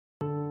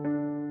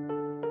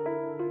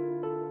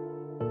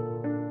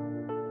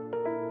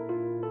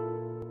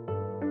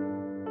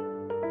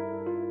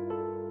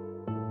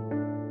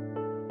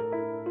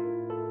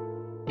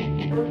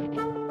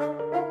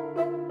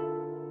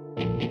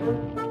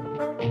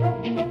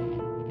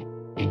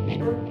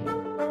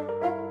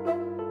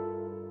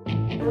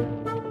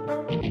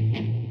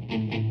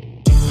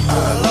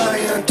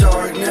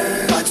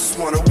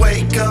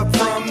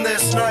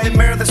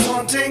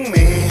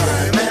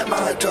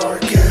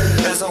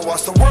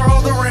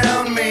world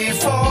around me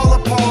fall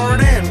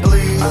apart and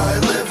bleed. I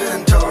live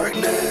in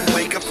darkness,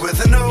 wake up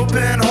with an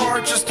open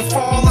heart just to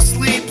fall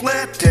asleep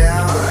let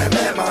down. I'm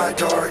at my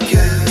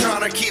darkest,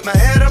 trying to keep my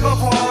head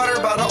above water,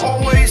 but I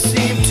always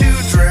seem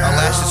to drown. I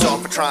lashes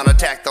off for trying to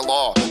attack the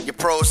law. You're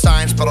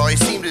pro-science, but all you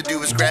seem to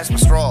do is grasp at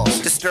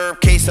straws.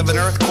 Disturbed case of an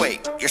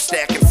earthquake, you're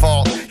stacking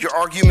fault. Your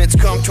arguments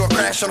come to a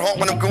crash and halt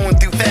when I'm going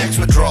through facts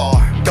withdrawal.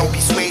 Don't be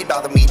swayed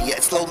by the media,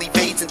 it slowly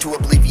fades into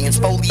oblivion.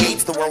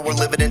 Spoliates the world we're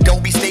living in.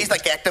 Don't be staged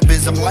like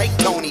activism like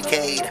Tony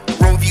Cade.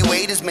 Roe v.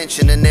 Wade is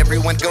mentioned and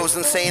everyone goes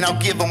insane. I'll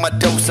give them a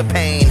dose of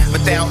pain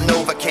without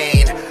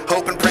Novocaine.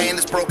 Hope and praying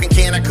this broken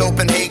can of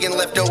Copenhagen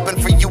left open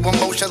for you,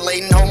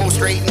 emotion-laden homo,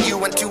 straighten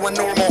you into a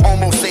normal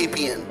homo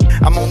sapien.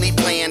 I'm only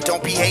playing,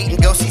 don't be hating,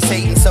 go see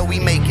Satan so we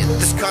make it.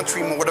 This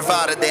country more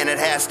divided than it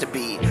has to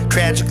be,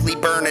 tragically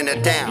burning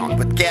it down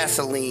with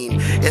gasoline.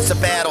 It's a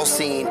battle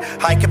scene,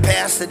 high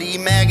capacity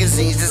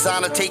magazines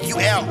designed to take you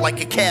out like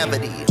a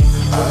cavity.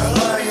 I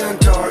lie in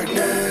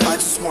darkness, I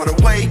just wanna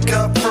wake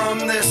up from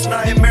this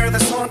nightmare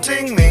that's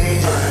haunting me.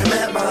 I'm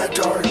at my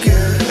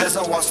darkest, as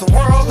I watch the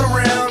world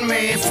around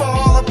me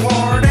fall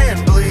apart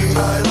and bleed.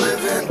 I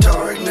live in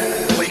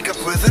darkness, wake up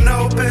with an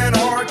open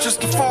heart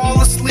just to fall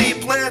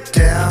asleep let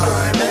down.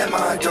 I'm at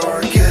my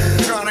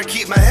darkest, trying to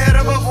keep my head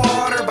above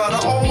water, but I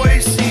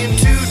always seem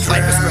to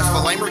drown. Life is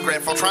stressful, I'm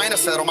regretful, trying to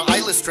settle, my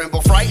eyelids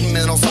tremble, frightened,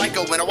 mental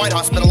psycho. In a white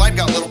hospital, I've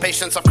got little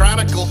patience, I've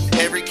chronicled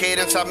every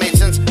cadence I've made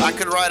since I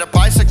could ride a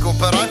bicycle,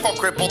 but I fall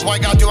crippled. Why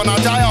God do I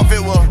not die off?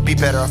 It will be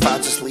better if I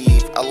just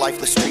leave a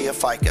lifeless tree of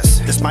ficus.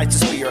 This might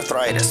just be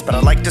arthritis, but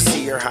I'd like to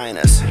see your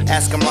highness.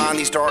 Ask him why in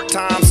these dark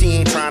times he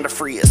ain't trying to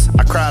free us.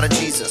 I cry to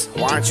Jesus,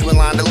 why aren't you in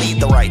line to lead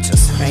the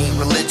righteous? I ain't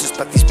religious,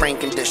 but these brain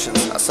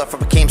conditions I suffer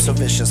became so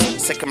vicious,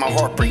 sick of my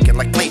heart breaking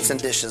like plates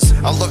and dishes.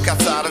 I'll look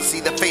outside and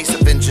see the face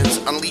of vengeance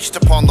unleashed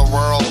upon the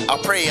world. I'll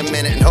pray a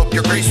minute and hope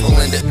your grace will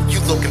end it. You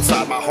look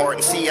inside my heart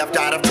and see I've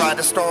died. I've tried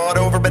to start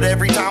over, but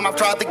every time I've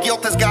tried, the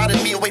guilt has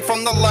guided me away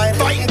from the light.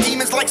 Fighting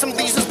demons like some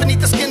lesions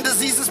beneath the skin,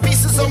 diseases,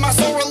 pieces of my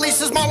soul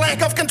releases, my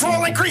lack of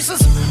control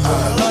increases.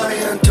 I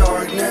lie in